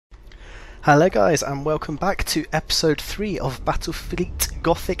Hello guys and welcome back to episode 3 of Battlefleet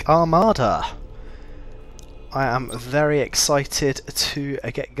Gothic Armada. I am very excited to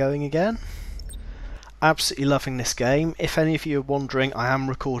get going again. Absolutely loving this game. If any of you are wondering, I am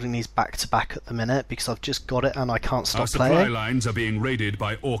recording these back to back at the minute because I've just got it and I can't stop playing. Our supply lines are being raided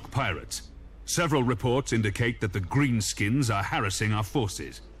by Orc pirates. Several reports indicate that the Greenskins are harassing our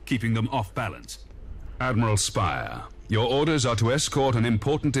forces, keeping them off balance. Admiral Spire, your orders are to escort an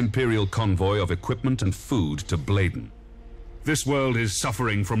important Imperial convoy of equipment and food to Bladen. This world is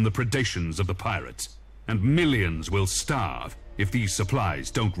suffering from the predations of the pirates, and millions will starve if these supplies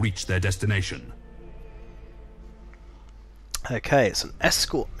don't reach their destination. Okay, it's an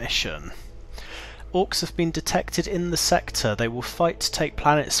escort mission. Orcs have been detected in the sector. They will fight to take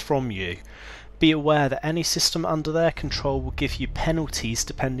planets from you. Be aware that any system under their control will give you penalties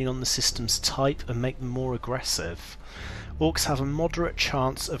depending on the system's type and make them more aggressive. Orcs have a moderate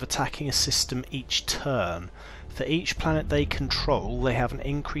chance of attacking a system each turn. For each planet they control, they have an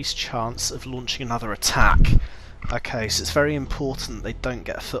increased chance of launching another attack. Okay, so it's very important they don't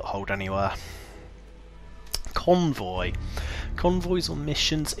get a foothold anywhere. Convoy. Convoys are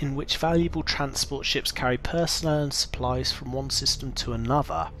missions in which valuable transport ships carry personnel and supplies from one system to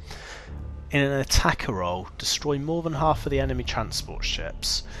another. In an attacker role, destroy more than half of the enemy transport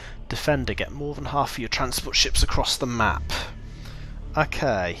ships. Defender, get more than half of your transport ships across the map.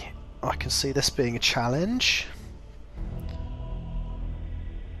 Okay, I can see this being a challenge.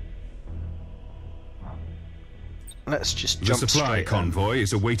 Let's just jump straight in. The supply convoy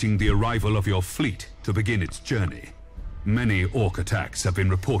is awaiting the arrival of your fleet to begin its journey. Many Orc attacks have been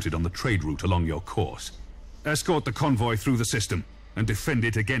reported on the trade route along your course. Escort the convoy through the system and defend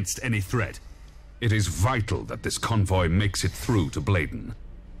it against any threat. It is vital that this convoy makes it through to Bladen.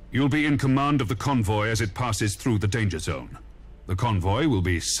 You'll be in command of the convoy as it passes through the danger zone. The convoy will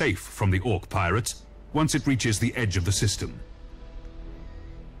be safe from the Orc pirates once it reaches the edge of the system.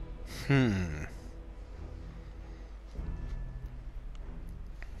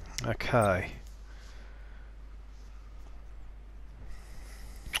 Okay.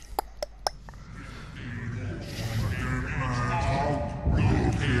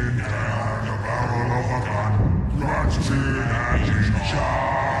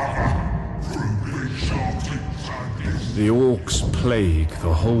 The Orcs plague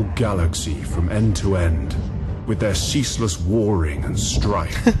the whole galaxy from end to end, with their ceaseless warring and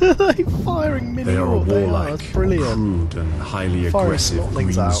strife. Firing mini They are a warlike, brilliant. crude and highly Fire aggressive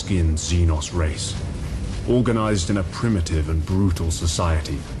snotlings out. green-skinned Xenos race, organized in a primitive and brutal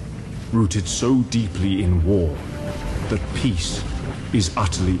society, rooted so deeply in war that peace is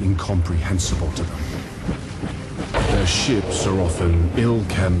utterly incomprehensible to them. Their ships are often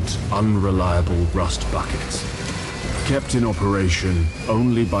ill-kempt, unreliable rust buckets, kept in operation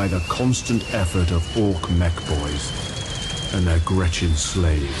only by the constant effort of Orc mech boys and their Gretchen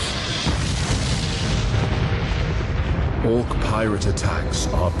slaves. Orc pirate attacks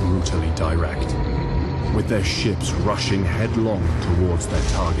are brutally direct, with their ships rushing headlong towards their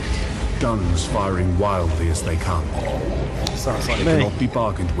target, guns firing wildly as they come. Sounds like They me. cannot be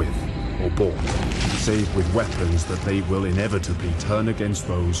bargained with or bought, save with weapons that they will inevitably turn against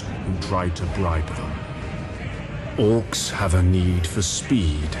those who try to bribe them. Orcs have a need for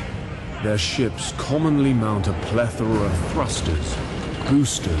speed. Their ships commonly mount a plethora of thrusters,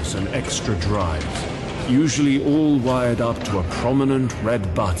 boosters and extra drives, usually all wired up to a prominent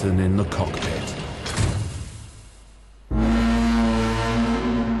red button in the cockpit.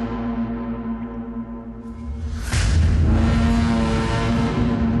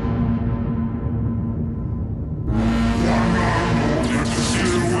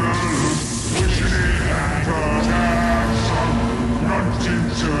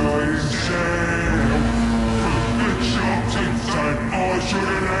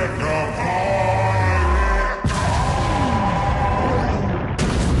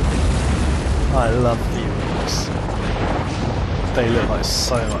 I love the Orcs. They look like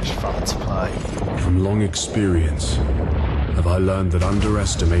so much fun to play. From long experience, have I learned that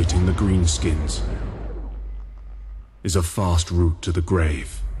underestimating the Greenskins is a fast route to the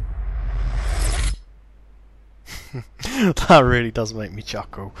grave. That really does make me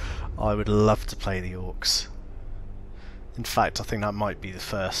chuckle. I would love to play the Orcs. In fact, I think that might be the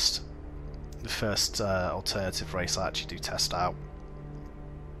first alternative race I actually do test out.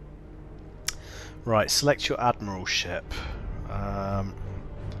 Right, select your admiral ship.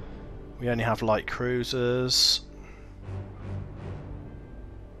 We only have light cruisers.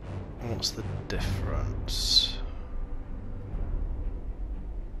 What's the difference?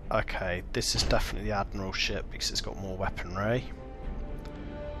 Okay, this is definitely the Admiral ship because it's got more weaponry.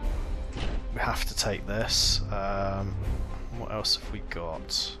 we have to take this. What else have we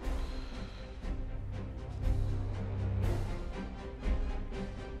got?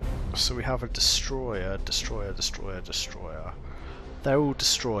 So we have a destroyer. They're all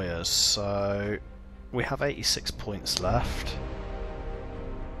destroyers, so we have 86 points left.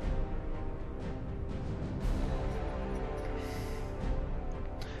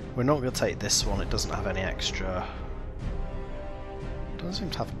 We're not going to take this one, it doesn't have any extra... doesn't seem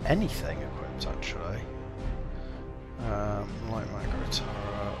to have anything equipped actually. Light macro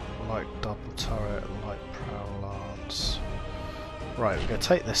turret, light double turret, light prow lance. Right, we're going to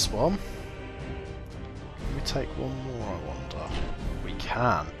take this one. Can we take one more, I wonder? We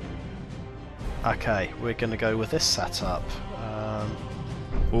can. Okay, we're going to go with this setup.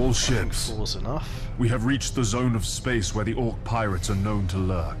 All ships. 4's enough. We have reached the zone of space where the Orc pirates are known to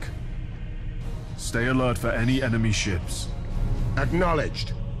lurk. Stay alert for any enemy ships.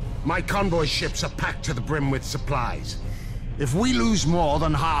 Acknowledged. My convoy ships are packed to the brim with supplies. If we lose more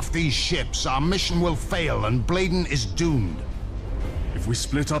than half these ships, our mission will fail and Bladen is doomed. If we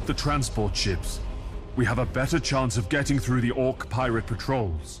split up the transport ships, we have a better chance of getting through the Orc pirate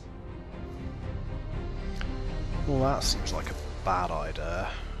patrols. Well, that seems like a bad idea.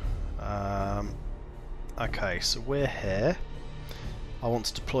 Okay, so we're here. I want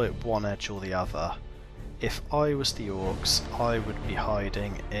to deploy at one edge or the other. If I was the Orcs, I would be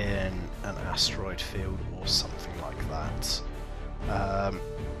hiding in an asteroid field or something like that.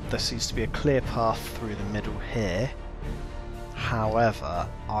 There seems to be a clear path through the middle here. However,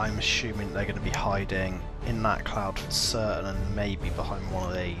 I'm assuming they're going to be hiding in that cloud for certain and maybe behind one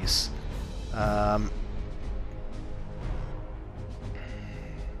of these.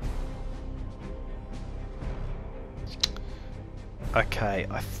 Okay,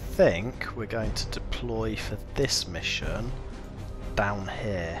 I think we're going to deploy for this mission down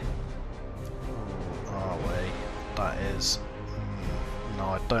here. Are we? That is... no,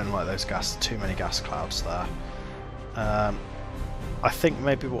 I don't like those too many gas clouds there. I think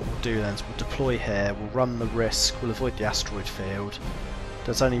maybe what we'll do then is we'll deploy here, we'll run the risk, we'll avoid the asteroid field.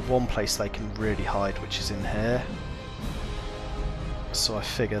 There's only one place they can really hide, which is in here. So I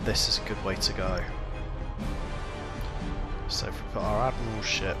figure this is a good way to go. So if we put our Admiral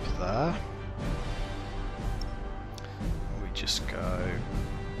ship there, we just go...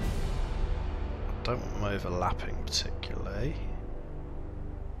 I don't want them overlapping particularly.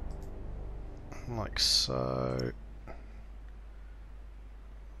 Like so.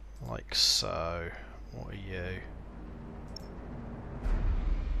 Like so. What are you?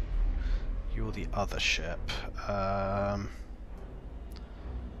 You're the other ship. I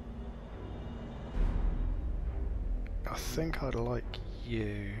think I'd like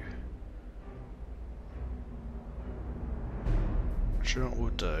you. Do you know what we'll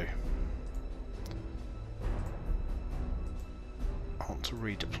do? I want to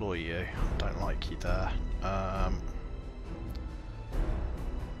redeploy you. I don't like you there. I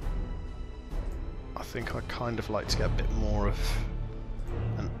think I'd kind of like to get a bit more of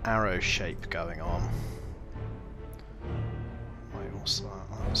an arrow shape going on. Wait, what's that?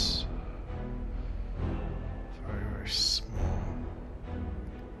 That's very, very small.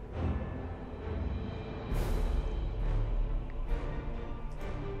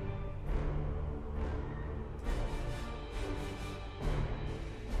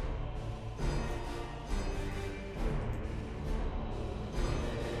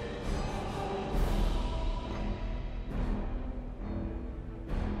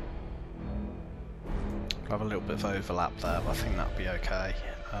 Have a little bit of overlap there, but I think that'd be okay.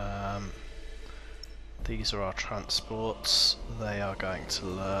 These are our transports. They are going to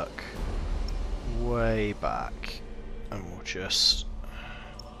lurk way back, and we'll just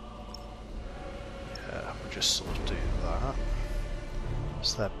sort of do that.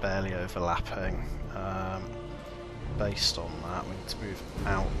 So they're barely overlapping. Based on that, we need to move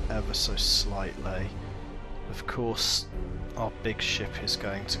out ever so slightly. Of course, our big ship is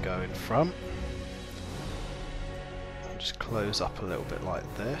going to go in front. Just close up a little bit like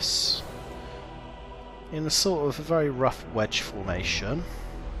this, in a sort of a very rough wedge formation.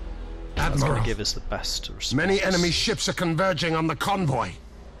 That's going to give us the best response. Many enemy ships are converging on the convoy.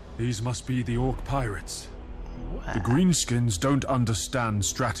 These must be the Orc pirates. Where? The Greenskins don't understand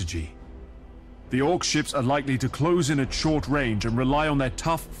strategy. The Orc ships are likely to close in at short range and rely on their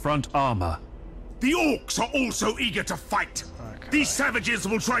tough front armor. The Orcs are also eager to fight. Okay. These savages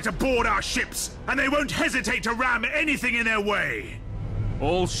will try to board our ships, and they won't hesitate to ram anything in their way.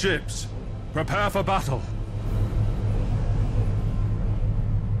 All ships, prepare for battle.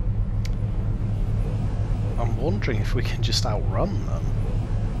 I'm wondering if we can just outrun them.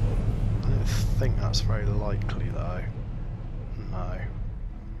 I don't think that's very likely though. No.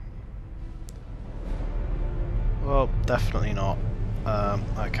 Well, definitely not.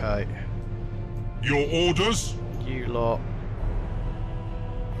 Okay. Your orders? You lot.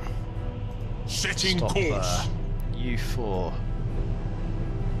 Setting Stop course. there. You four.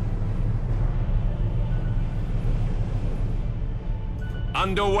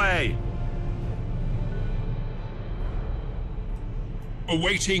 Underway.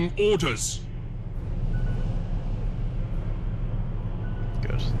 Awaiting orders.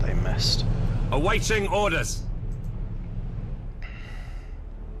 Good, they missed. Awaiting orders.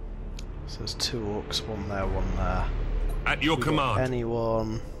 So there's 2 orcs, one there, one there. At your We got command.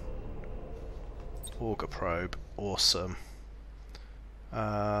 anyone? Auger probe, awesome.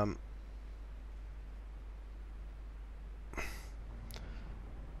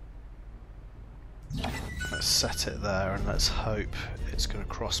 Let's set it there and let's hope it's going to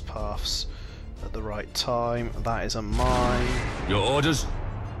cross paths at the right time. That is a mine. Your orders?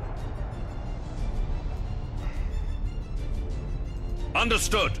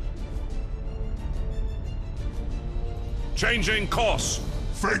 Understood. Changing course.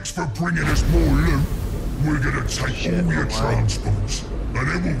 Thanks for bringing us more loot. We're gonna take all your transports, and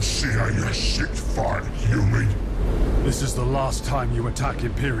then we'll see how your shit fight, Huey. This is the last time you attack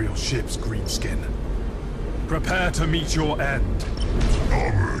Imperial ships, Greenskin. Prepare to meet your end.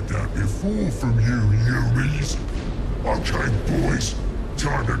 I've heard that before from you, Hueys. Okay, boys.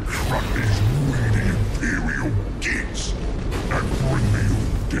 Time to crack these weedy Imperial gits and bring me all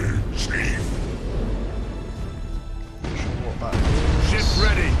their teeth. What that is. Ship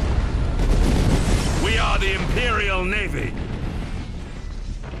ready. We are the Imperial Navy.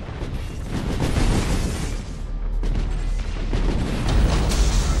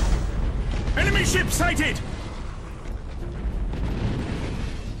 Enemy ship sighted.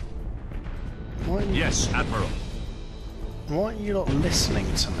 Yes, Admiral. Why are you not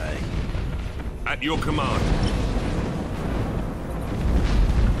listening to me? At your command.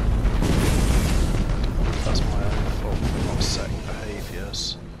 That's my own fault for not setting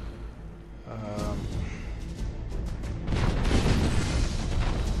behaviours.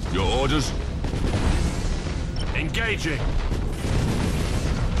 Your orders? Engaging.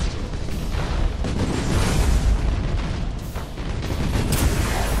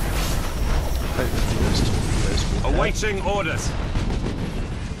 Hopefully those torpedoes will Awaiting orders. hit.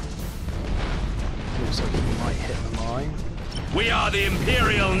 Looks like we might hit the mine. We are the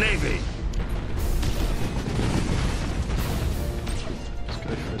Imperial Navy. Let's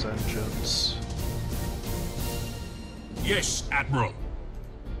go for his engines. Yes, Admiral.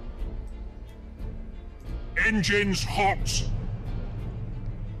 Engines hot.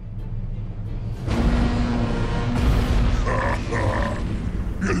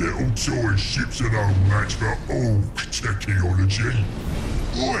 Your little toy ship's are no match for Orc technology.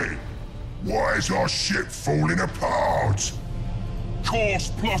 Oi! Why is our ship falling apart?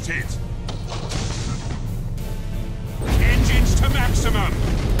 Course plotted. Engines to maximum.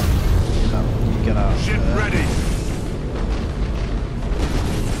 You get out of Ship there. ready.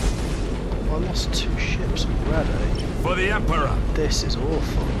 I lost 2 ships already. For the Emperor. This is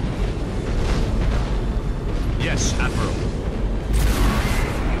awful. Yes, Admiral.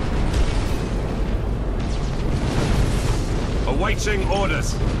 Awaiting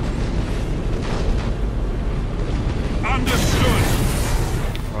orders. Understood.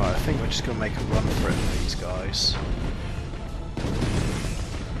 Right, I think we're just going to make a run for it with these guys.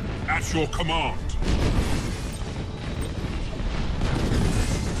 At your command.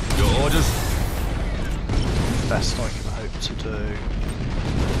 Your orders? Best I can hope to do.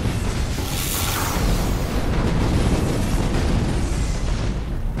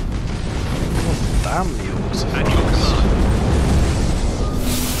 God damn, the orcs are At your fast. command.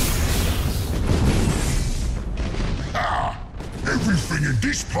 Everything in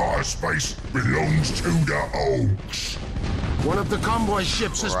this part of space belongs to the Orcs. One of the convoy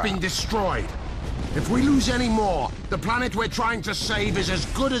ships has been destroyed. If we lose any more, the planet we're trying to save is as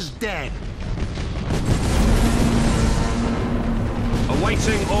good as dead.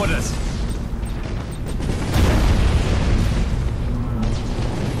 Awaiting orders.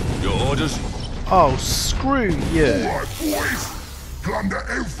 Your orders? Oh, screw you! Alright, boys. Plunder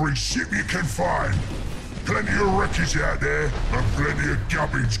every ship you can find. Plenty of wreckage out there, and plenty of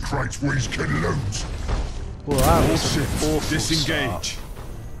gubbins crates we can loot. Well, that All was an ships, awful disengage.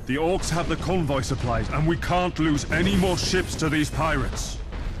 The Orcs have the convoy supplies, and we can't lose any more ships to these pirates.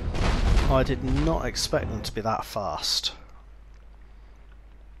 start. I did not expect them to be that fast.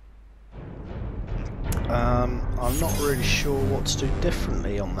 I'm not really sure what to do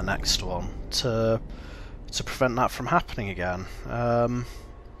differently on the next one to prevent that from happening again. I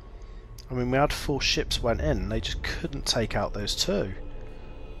mean, we had 4 ships went in, they just couldn't take out those 2.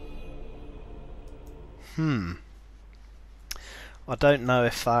 I don't know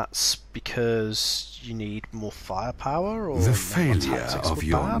if that's because you need more firepower or the failure tactics of were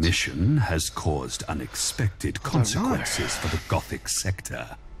your bad. mission has caused unexpected consequences for the Gothic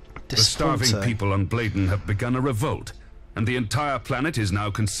sector. The starving people on Bladen have begun a revolt, and the entire planet is now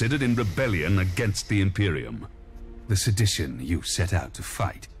considered in rebellion against the Imperium. The sedition you set out to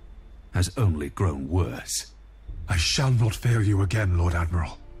fight has only grown worse. I shall not fail you again, Lord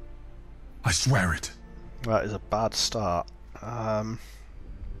Admiral. I swear it. That is a bad start. And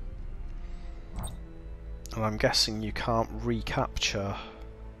I'm guessing you can't recapture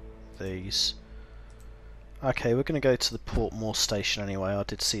these. Okay, we're going to go to the Portmore station anyway. I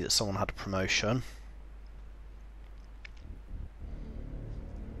did see that someone had a promotion.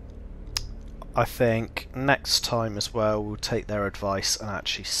 I think next time as well we'll take their advice and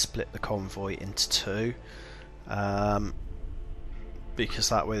actually split the convoy into 2. Because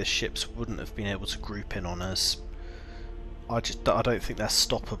that way the ships wouldn't have been able to group in on us. I don't think they're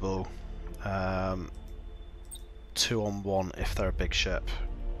stoppable 2 on 1 if they're a big ship.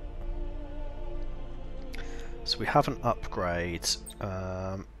 So we have an upgrade,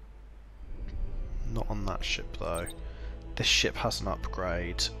 not on that ship though. This ship has an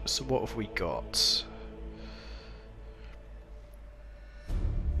upgrade, so what have we got?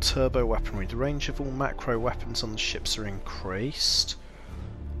 Turbo weaponry. The range of all macro weapons on the ships are increased.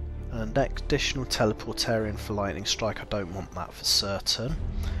 An additional teleportarian for lightning strike, I don't want that for certain.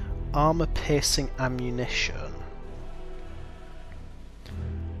 Armour piercing ammunition.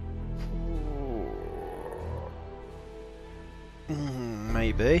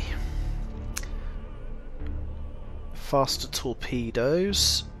 Maybe. Faster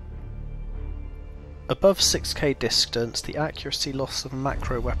torpedoes. Above 6k distance, the accuracy loss of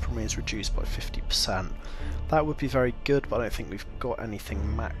macro weaponry is reduced by 50%. That would be very good, but I don't think we've got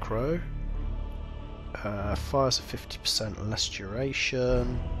anything macro. Fires are 50% less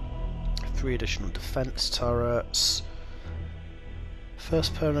duration. 3 additional defense turrets.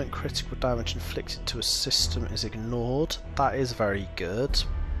 First permanent critical damage inflicted to a system is ignored. That is very good.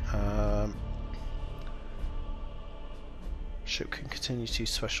 Ship can continue to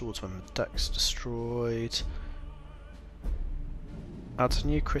use special orders when the deck's destroyed. Adds a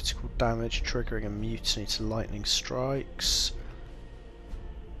new critical damage, triggering a mutiny to lightning strikes.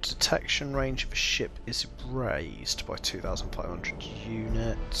 Detection range of a ship is raised by 2,500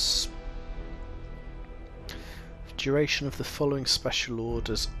 units. Duration of the following special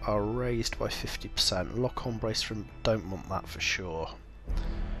orders are raised by 50%. Lock-on brace from don't want that for sure.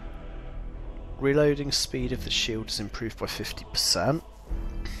 Reloading speed of the shield is improved by 50%.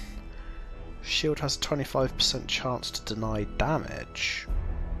 Shield has a 25% chance to deny damage.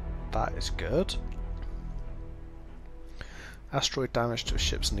 That is good. Asteroid damage to a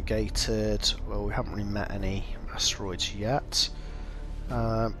ship's negated. Well, we haven't really met any asteroids yet.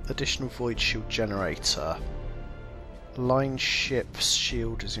 Additional void shield generator. Line ship's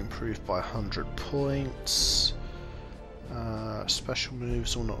shield is improved by 100 points. Special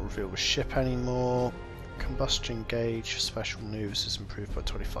moves will not reveal the ship anymore. Combustion gauge for special moves is improved by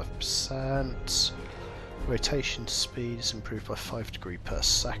 25%. Rotation speed is improved by 5 degrees per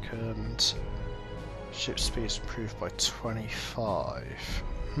second. Ship speed is improved by 25.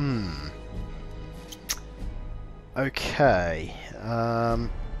 Okay.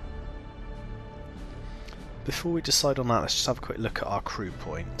 Before we decide on that, let's just have a quick look at our crew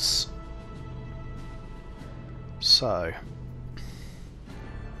points. So,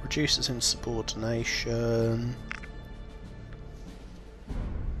 reduces insubordination.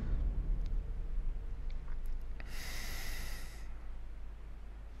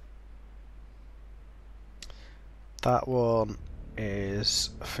 That one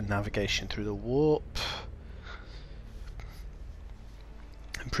is for navigation through the warp.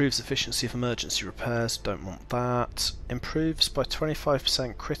 Improves efficiency of emergency repairs, don't want that. Improves by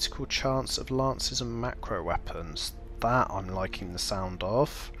 25% critical chance of lances and macro weapons. That I'm liking the sound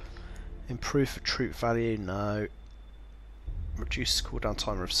of. Improve for troop value, no. Reduces cooldown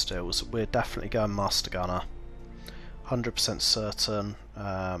timer of stills. We're definitely going Master Gunner. 100% certain.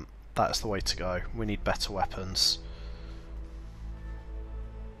 That is the way to go. We need better weapons.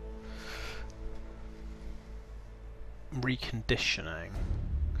 Reconditioning.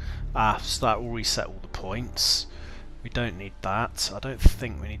 So that will reset all the points. We don't need that. I don't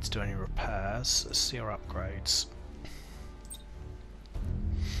think we need to do any repairs. Let's see our upgrades.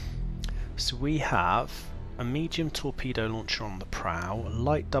 So we have a medium torpedo launcher on the prow, a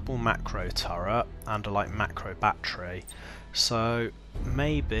light double macro turret, and a light macro battery. So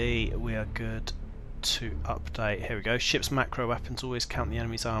maybe we are good to update. Here we go. Ship's macro weapons always count the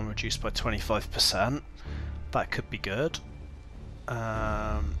enemy's armor reduced by 25%. That could be good.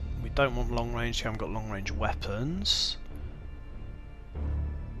 We don't want long range, we haven't got long range weapons.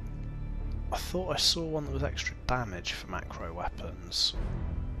 I thought I saw one that was extra damage for macro weapons.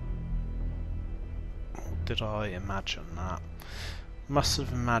 Or did I imagine that? Must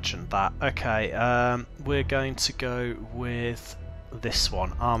have imagined that. Okay, we're going to go with this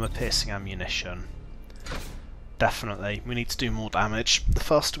one, armor piercing ammunition. Definitely, we need to do more damage. The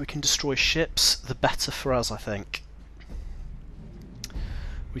faster we can destroy ships, the better for us, I think.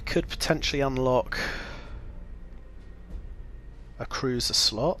 We could potentially unlock a cruiser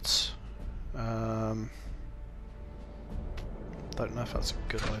slot. Don't know if that's a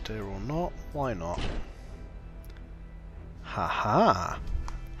good idea or not. Why not? Haha!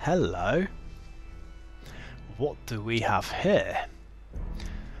 Hello! What do we have here?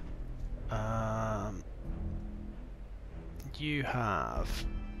 You have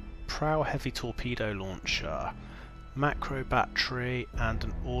prow heavy torpedo launcher, macro battery, and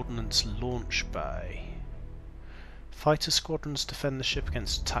an ordnance launch bay. Fighter squadrons defend the ship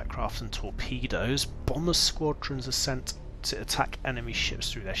against attack craft and torpedoes. Bomber squadrons are sent to attack enemy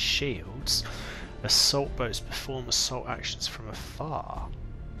ships through their shields. Assault boats perform assault actions from afar.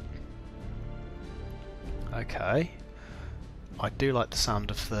 Okay. I do like the sound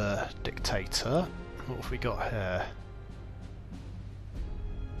of the dictator. What have we got here?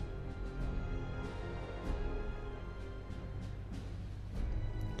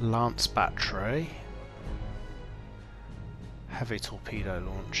 Lance battery, heavy torpedo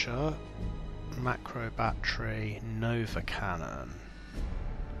launcher, macro battery, Nova cannon.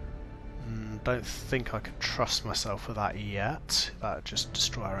 Don't think I could trust myself with that yet. That would just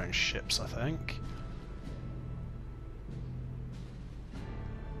destroy our own ships, I think.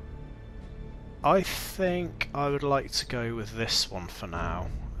 I think I would like to go with this one for now.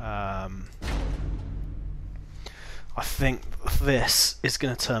 I think this is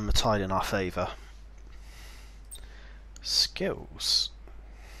going to turn the tide in our favour. Skills.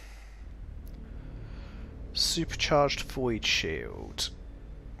 Supercharged void shield.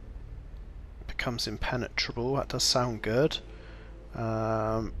 Becomes impenetrable. That does sound good.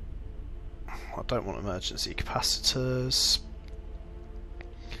 I don't want emergency capacitors.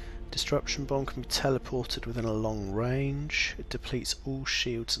 Disruption bomb can be teleported within a long range. It depletes all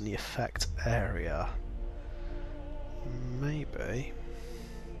shields in the effect area. Maybe.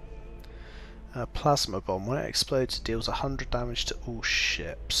 Plasma bomb. When it explodes, it deals 100 damage to all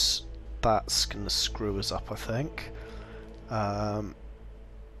ships. That's going to screw us up, I think.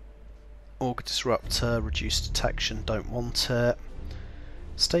 Auger disruptor, reduced detection. Don't want it.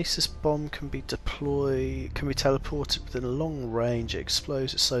 Stasis bomb can be teleported within a long range. It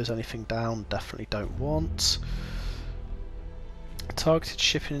explodes. It slows anything down. Definitely don't want. Targeted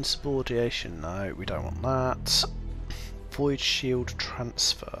shipping insubordination. No, we don't want that. Void shield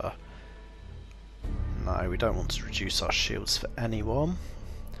transfer. No, we don't want to reduce our shields for anyone.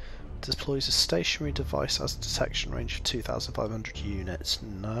 Deploys a stationary device, has a detection range of 2,500 units.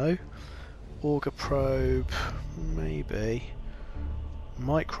 No. Auger probe. Maybe.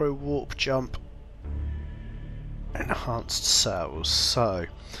 Micro warp jump. Enhanced cells. So,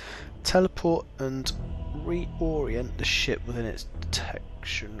 teleport and reorient the ship within its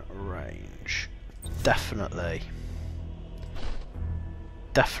detection range. Definitely.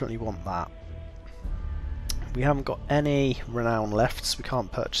 Definitely want that. We haven't got any renown left, so we can't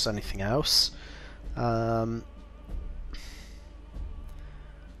purchase anything else. Allows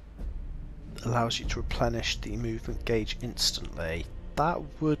you to replenish the movement gauge instantly. That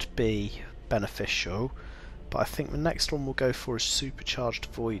would be beneficial, but I think the next one we'll go for is supercharged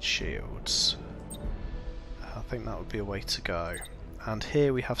void shields. I think that would be a way to go. And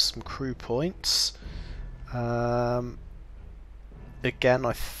here we have some crew points. Again,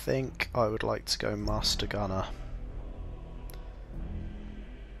 I think I would like to go Master Gunner.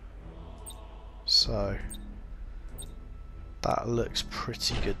 So, that looks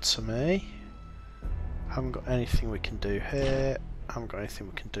pretty good to me. Haven't got anything we can do here. Haven't got anything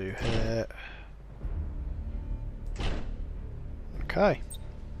we can do here. Okay.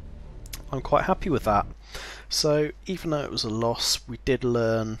 I'm quite happy with that. So, even though it was a loss, we did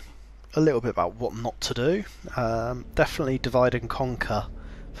learn a little bit about what not to do. Definitely divide and conquer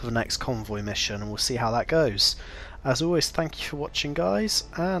for the next convoy mission, and we'll see how that goes. As always, thank you for watching, guys,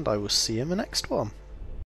 and I will see you in the next one.